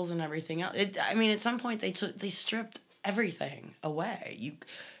pools and everything else. I mean, at some point they stripped everything away.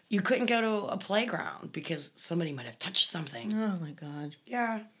 You couldn't go to a playground because somebody might have touched something. Oh my God.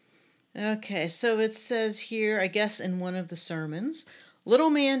 Yeah. Okay, so it says here, I guess in one of the sermons, little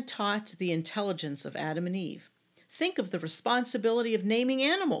man taught the intelligence of Adam and Eve. Think of the responsibility of naming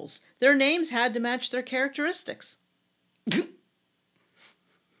animals. Their names had to match their characteristics.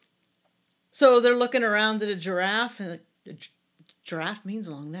 So they're looking around at a giraffe, and a giraffe means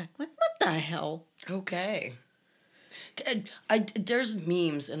long neck. What the hell? Okay. There's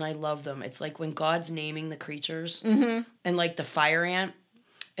memes, and I love them. It's like when God's naming the creatures, and like the fire ant.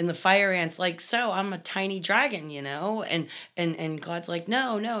 And the fire ant's like, so I'm a tiny dragon, you know? And God's like,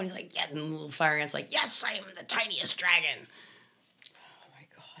 no. And he's like, yeah. And the little fire ant's like, yes, I am the tiniest dragon. Oh my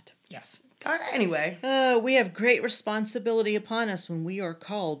God. Yes. Anyway. We have great responsibility upon us when we are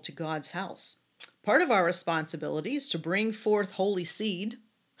called to God's house. Part of our responsibility is to bring forth holy seed.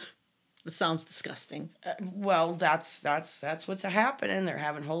 It sounds disgusting. Well, that's what's happening. They're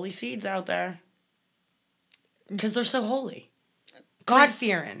having holy seeds out there. Because they're so holy.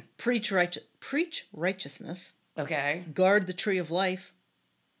 God-fearing. Preach righteousness. Okay. Guard the tree of life.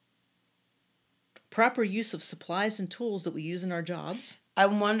 Proper use of supplies and tools that we use in our jobs.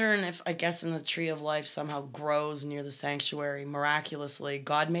 I'm wondering if, I guess, in the tree of life somehow grows near the sanctuary miraculously.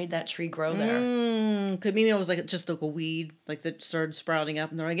 God made that tree grow there. Could mean it was like just like a weed, like that started sprouting up,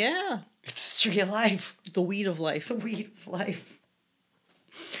 and they're like, yeah, It's the tree of life. the weed of life. The weed of life.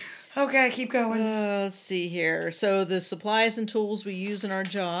 Okay, keep going. Let's see here. So the supplies and tools we use in our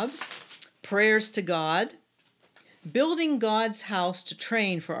jobs, prayers to God, building God's house to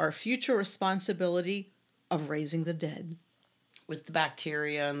train for our future responsibility of raising the dead. With the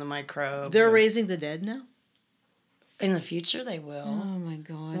bacteria and the microbes. They're raising the dead now? In the future, they will. Oh my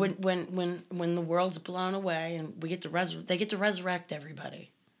God. When the world's blown away and we get to they get to resurrect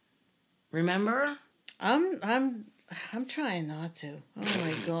everybody. Remember? I'm trying not to. Oh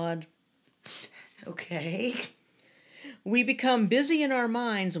my God. Okay. We become busy in our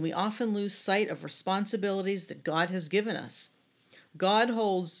minds and we often lose sight of responsibilities that God has given us. God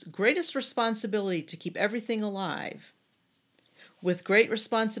holds greatest responsibility to keep everything alive. With great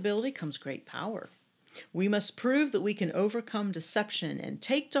responsibility comes great power. We must prove that we can overcome deception and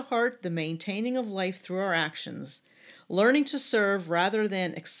take to heart the maintaining of life through our actions, learning to serve rather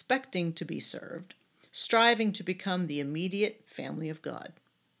than expecting to be served, striving to become the immediate family of God.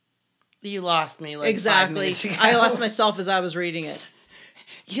 You lost me like 5 Exactly. minutes ago. I lost myself as I was reading it.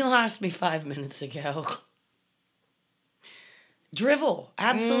 You lost me 5 minutes ago. Drivel.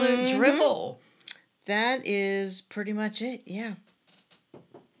 Absolute drivel. That is pretty much it, yeah.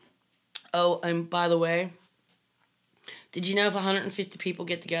 Oh, and by the way, did you know if 150 people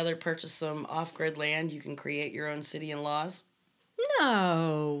get together, purchase some off-grid land, you can create your own city and laws?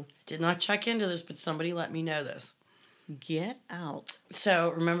 No. Did not check into this, but somebody let me know this. Get out. So,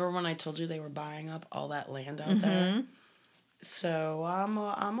 remember when I told you they were buying up all that land out there? So,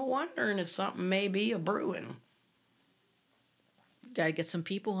 I'm wondering if something may be a brewing. Gotta get some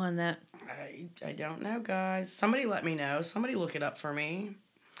people on that. I don't know, guys. Somebody let me know. Somebody look it up for me.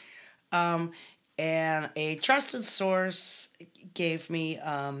 And a trusted source gave me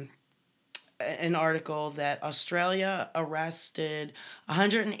an article that Australia arrested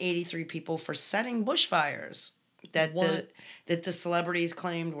 183 people for setting bushfires that the celebrities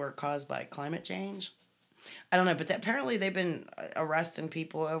claimed were caused by climate change. I don't know, but apparently they've been arresting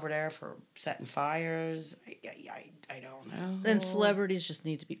people over there for setting fires. I don't know. And celebrities just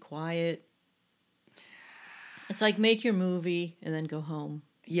need to be quiet. It's like make your movie and then go home.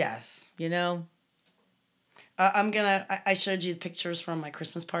 Yes. You know? I showed you pictures from my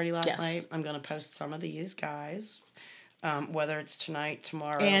Christmas party last Yes. night. I'm going to post some of these guys, whether it's tonight,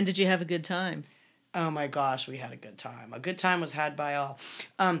 tomorrow. And did you have a good time? Oh my gosh, we had a good time. A good time was had by all.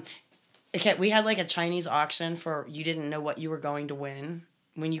 Okay, we had like a Chinese auction for you didn't know what you were going to win.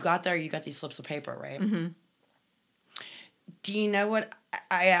 When you got there, you got these slips of paper, right? Mm-hmm. Do you know what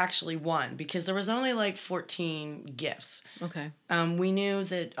I actually won? Because there was only like 14 gifts. Okay. We knew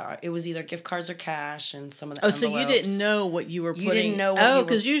that it was either gift cards or cash, and some of the Oh, envelopes. so you didn't know what you were putting. You didn't know what you were...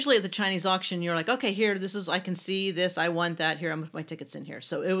 because usually at the Chinese auction, you're like, okay, here, this is, I can see this, I want that, here, I'm going to put my tickets in here.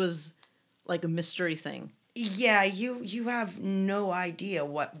 So it was like a mystery thing. Yeah, you have no idea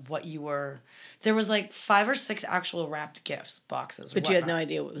what you were... There was like 5 or 6 actual wrapped gifts, boxes. But you had no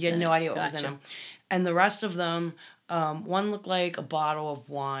idea what was in it. You had no idea what was in them. And the rest of them, one looked like a bottle of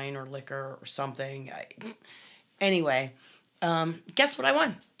wine or liquor or something. Anyway, guess what I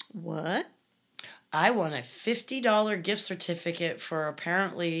won? What? I won a $50 gift certificate for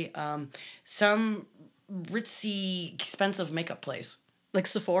apparently some ritzy, expensive makeup place. Like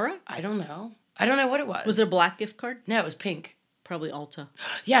Sephora? I don't know. I don't know what it was. Was it a black gift card? No, it was pink. Probably Ulta.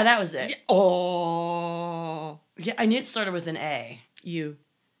 Yeah, that was it. Yeah. Oh. Yeah, I knew it started with an A. You.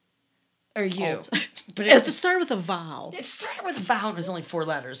 Or you. Ulta. But it started with a vowel. It started with a vowel and it was only 4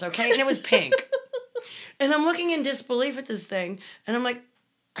 letters, okay? And it was pink. And I'm looking in disbelief at this thing, and I'm like,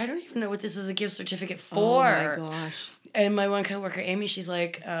 I don't even know what this is a gift certificate for. Oh my gosh. And my one coworker, Amy, she's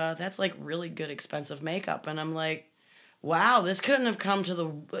like, that's like really good expensive makeup. And I'm like, wow, this couldn't have come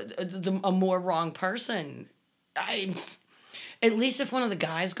to a more wrong person. At least if one of the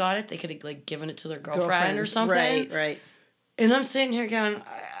guys got it, they could have like given it to their girlfriend or something. Right. And I'm sitting here going,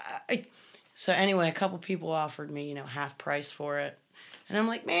 So anyway, a couple people offered me, half price for it. And I'm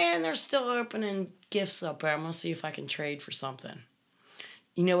like, man, they're still opening gifts up there. I'm going to see if I can trade for something.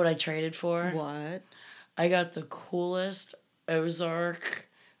 You know what I traded for? What? I got the coolest Ozark.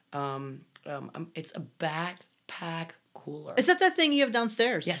 It's a backpack cooler. Is that thing you have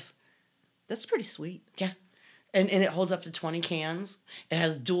downstairs? Yes. That's pretty sweet. Yeah. And it holds up to 20 cans. It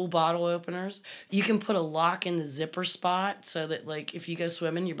has dual bottle openers. You can put a lock in the zipper spot so that, like, if you go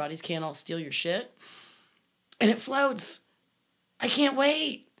swimming, your buddies can't all steal your shit. And it floats. I can't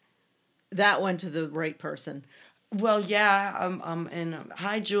wait. That went to the right person. Well, yeah.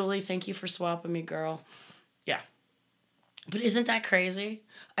 Hi, Julie. Thank you for swapping me, girl. Yeah. But isn't that crazy?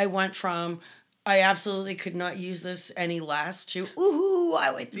 I went from... I absolutely could not use this any less to, ooh,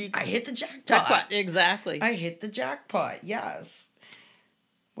 I hit the jackpot. Exactly. I hit the jackpot, yes.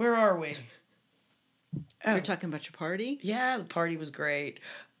 Where are we? You're talking about your party? Yeah, the party was great.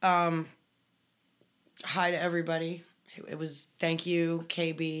 Hi to everybody. It was, thank you,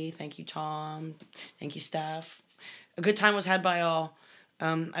 KB. Thank you, Tom. Thank you, Steph. A good time was had by all.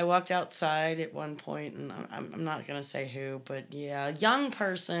 I walked outside at one point, and I'm not going to say who, but yeah, a young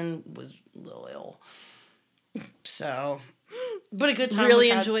person was a little ill. So, but a good time. Really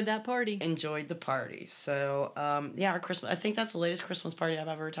enjoyed that party. Enjoyed the party. So, yeah, our Christmas, I think that's the latest Christmas party I've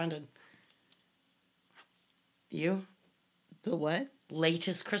ever attended. You? The what?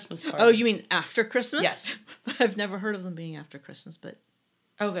 Latest Christmas party. Oh, you mean after Christmas? Yes. I've never heard of them being after Christmas, but...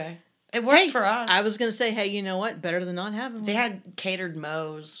 Okay. It worked for us. I was going to say, hey, you know what? Better than not having one. They had catered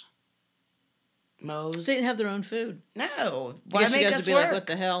Moe's. They didn't have their own food. No. Why make us be work? Like, what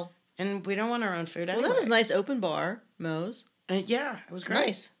the hell? And we don't want our own food anyway. Well, that was nice. Open bar, Moe's. Yeah, it was great.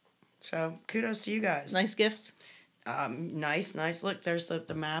 Nice. So, kudos to you guys. Nice gifts. Nice. Look, there's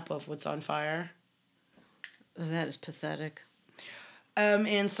the map of what's on fire. Oh, that is pathetic.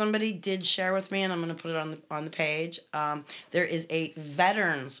 And somebody did share with me, and I'm going to put it on the page. There is a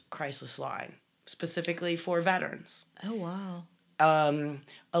veterans crisis line, specifically for veterans. Oh, wow.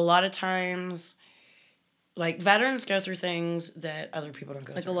 A lot of times, like, veterans go through things that other people don't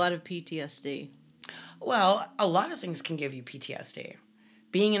go through. Like a lot of PTSD. Well, a lot of things can give you PTSD.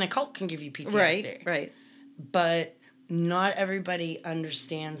 Being in a cult can give you PTSD. Right. But not everybody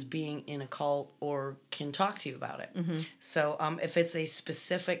understands being in a cult or can talk to you about it. Mm-hmm. So if it's a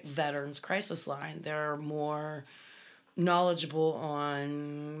specific veterans crisis line, they're more knowledgeable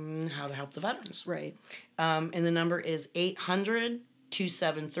on how to help the veterans. Right. And the number is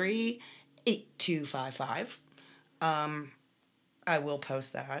 800-273-8255. I will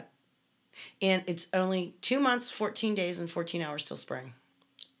post that. And it's only 2 months, 14 days, and 14 hours till spring.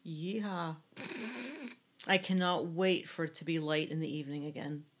 Yeah. I cannot wait for it to be light in the evening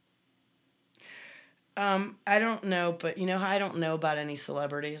again. I don't know, but I don't know about any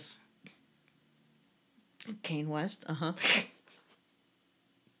celebrities. Kanye West, uh-huh.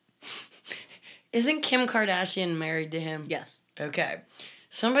 Isn't Kim Kardashian married to him? Yes. Okay.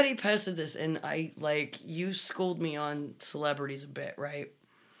 Somebody posted this, and you schooled me on celebrities a bit, right?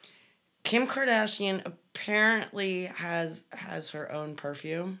 Kim Kardashian apparently has her own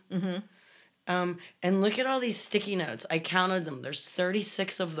perfume. Mm-hmm. And look at all these sticky notes. I counted them. There's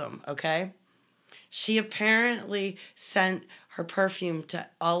 36 of them, okay? She apparently sent her perfume to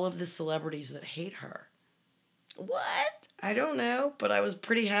all of the celebrities that hate her. What? I don't know, but I was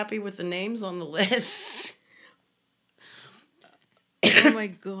pretty happy with the names on the list. Oh my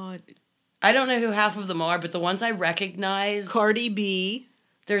God. I don't know who half of them are, but the ones I recognize. Cardi B.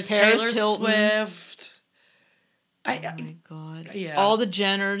 There's Paris Taylor Hilton. Swift. Oh my God. Yeah. All the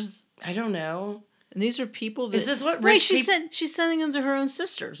Jenners. I don't know. And these are people that... Is this what Wait, rich she's sending them to her own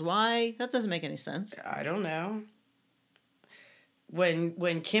sisters. Why? That doesn't make any sense. I don't know.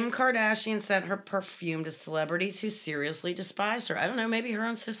 When Kim Kardashian sent her perfume to celebrities who seriously despise her. I don't know, maybe her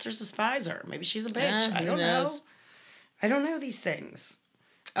own sisters despise her. Maybe she's a bitch. I don't know. I don't know these things.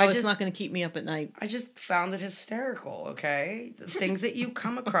 Oh, it's not going to keep me up at night. I just found it hysterical, okay? The things that you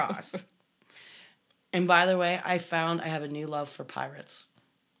come across. And by the way, I have a new love for pirates.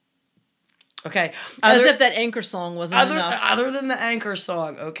 Okay. As if that Anchor song wasn't enough. Other than the Anchor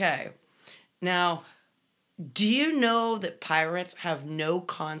song, okay. Now, do you know that pirates have no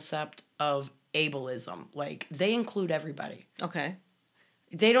concept of ableism? Like, they include everybody. Okay.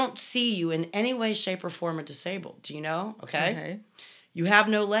 They don't see you in any way, shape, or form as disabled. Do you know? Okay. You have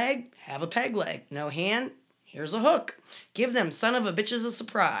no leg? Have a peg leg. No hand? Here's a hook. Give them son of a bitches a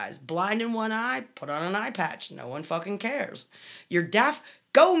surprise. Blind in one eye? Put on an eye patch. No one fucking cares. You're deaf?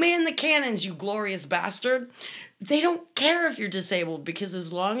 Go man the cannons, you glorious bastard. They don't care if you're disabled because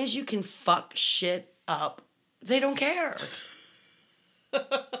as long as you can fuck shit up, they don't care.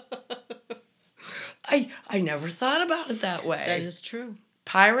 I never thought about it that way. That is true.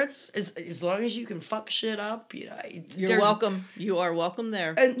 Pirates, as long as you can fuck shit up, you know. You're welcome. You are welcome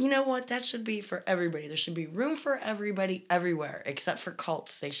there. And you know what? That should be for everybody. There should be room for everybody everywhere, except for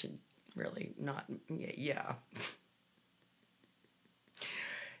cults. They should really not. Yeah.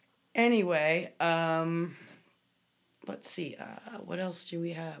 Anyway, let's see. What else do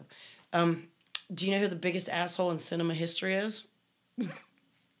we have? Do you know who the biggest asshole in cinema history is?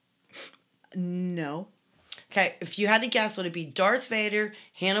 No. Okay, if you had to guess, would it be Darth Vader,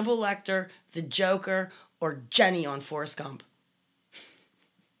 Hannibal Lecter, the Joker, or Jenny on Forrest Gump?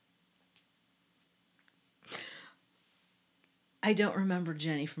 I don't remember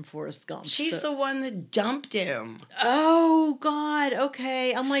Jenny from Forrest Gump. She's the one that dumped him. Oh, God.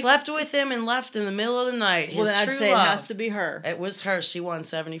 Okay. I'm like... Slept with him and left in the middle of the night. Well, then I'd say love. It has to be her. It was her. She won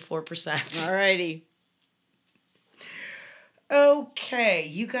 74%. Alrighty. Okay.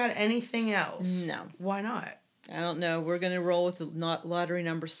 You got anything else? No. Why not? I don't know. We're going to roll with the lottery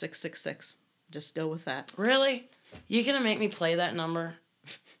number 666. Just go with that. Really? You going to make me play that number?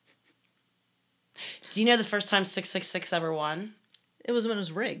 Do you know the first time 666 ever won? It was when it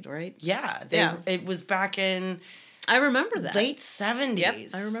was rigged, right? Yeah. It was back in... I remember that. Late 70s. Yep,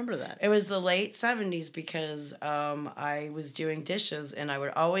 I remember that. It was the late 70s because I was doing dishes and I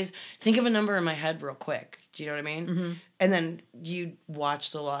would always think of a number in my head real quick. Do you know what I mean? Mm-hmm. And then you'd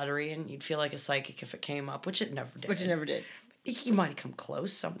watch the lottery and you'd feel like a psychic if it came up, which it never did. You might come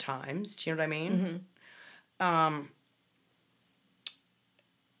close sometimes. Do you know what I mean? Mm-hmm.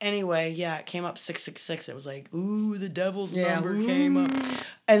 Anyway, yeah, it came up 666. It was like, ooh, the devil's number came up.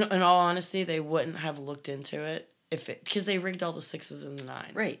 And in all honesty, they wouldn't have looked into it because they rigged all the 6s and the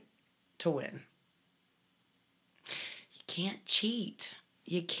 9s. Right. To win. You can't cheat.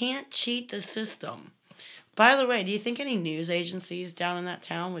 You can't cheat the system. By the way, do you think any news agencies down in that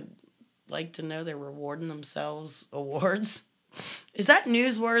town would like to know they're rewarding themselves awards? Is that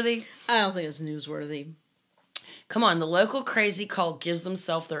newsworthy? I don't think it's newsworthy. Come on, the local crazy cult gives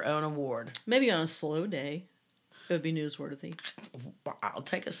themselves their own award. Maybe on a slow day, it would be newsworthy. I'll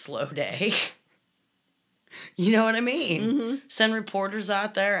take a slow day. You know what I mean? Mm-hmm. Send reporters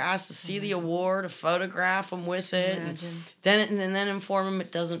out there, ask to see the award, a photograph them with it, and then inform them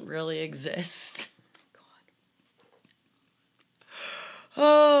it doesn't really exist. God.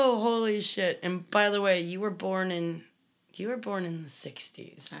 Oh, holy shit! And by the way, you were born in the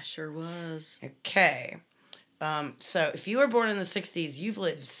 60s. I sure was. Okay. So if you were born in the 60s, you've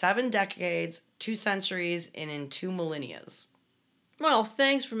lived 7 decades, 2 centuries, and in 2 millennia. Well,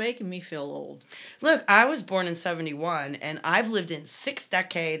 thanks for making me feel old. Look, I was born in 71, and I've lived in 6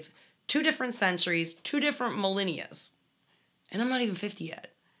 decades, 2 different centuries, 2 different millennia. And I'm not even 50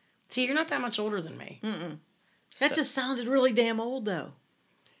 yet. See, you're not that much older than me. Mm-mm. That just sounded really damn old, though.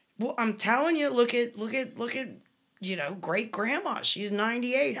 Well, I'm telling you, look at great grandma. She's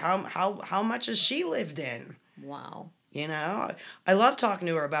 98. How much has she lived in? Wow. You know, I love talking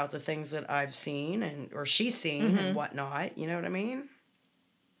to her about the things that I've seen or she's seen and whatnot. You know what I mean?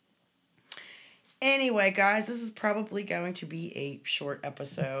 Anyway, guys, this is probably going to be a short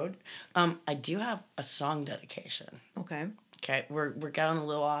episode. I do have a song dedication. Okay. Okay, we're going a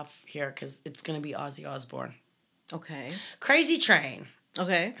little off here because it's going to be Ozzy Osbourne. Okay. Crazy Train.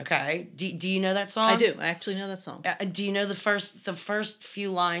 Okay. Okay. Do you know that song? I do. I actually know that song. Do you know the first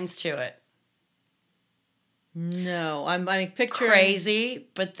few lines to it? No, I'm picturing... Crazy,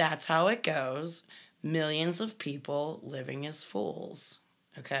 but that's how it goes. Millions of people living as fools.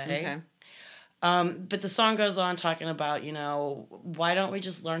 Okay? But the song goes on talking about, why don't we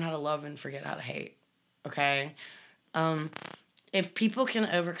just learn how to love and forget how to hate? Okay? If people can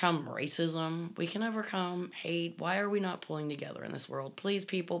overcome racism, we can overcome hate. Why are we not pulling together in this world? Please,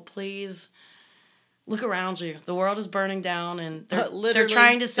 people, please look around you. The world is burning down, and they're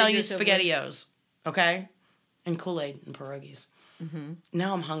trying to sell you SpaghettiOs, okay? And Kool-Aid and pierogies. Mm-hmm.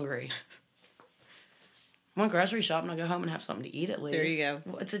 Now I'm hungry. I want grocery shop and I'll go home and have something to eat at least. There you go.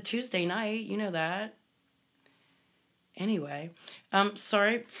 Well, it's a Tuesday night. You know that. Anyway,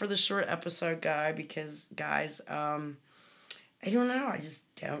 sorry for the short episode, guys, I don't know. I just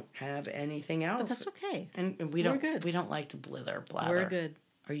don't have anything else. But that's okay. And We're good. We don't like to blather. We're good.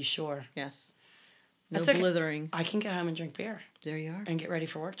 Are you sure? Yes. No That's okay. blithering. I can go home and drink beer. There you are. And get ready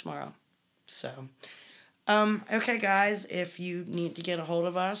for work tomorrow. So, okay, guys, if you need to get a hold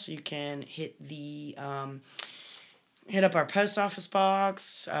of us, you can hit up our post office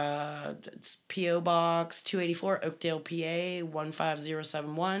box. It's P.O. Box 284, Oakdale, PA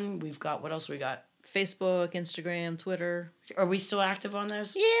 15071. We've got, what else we got? Facebook, Instagram, Twitter. Are we still active on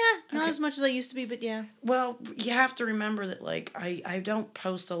those? Yeah, not as much as I used to be, but yeah. Well, you have to remember that, I don't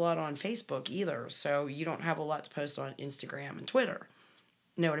post a lot on Facebook either, so you don't have a lot to post on Instagram and Twitter.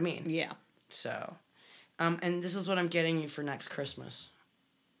 Know what I mean? Yeah. So, and this is what I'm getting you for next Christmas.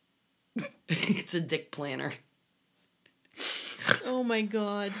 It's a dick planner. Oh my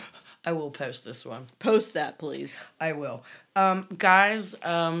God. I will post this one. Post that, please. I will. Guys,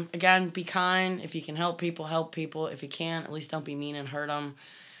 again, be kind. If you can help people, help people. If you can't, at least don't be mean and hurt them.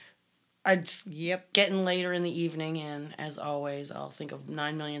 It's getting later in the evening, and as always, I'll think of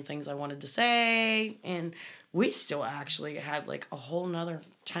 9 million things I wanted to say, and we still actually had a whole nother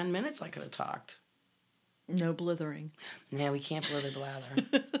 10 minutes I could have talked. No blithering. Yeah, we can't blather.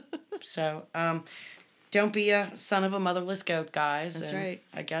 So, don't be a son of a motherless goat, guys. That's right.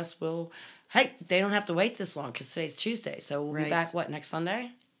 I guess hey, they don't have to wait this long because today's Tuesday. So we'll be back, next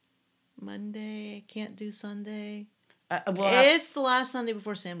Sunday? Monday. I can't do Sunday. It's the last Sunday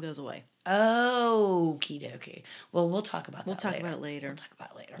before Sam goes away. Oh, okie dokie. Well, we'll talk about that We'll talk about it later.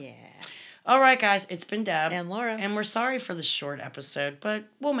 Yeah. All right, guys. It's been Deb. And Laura. And we're sorry for the short episode, but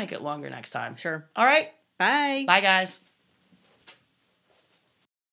we'll make it longer next time. Sure. All right. Bye. Bye, guys.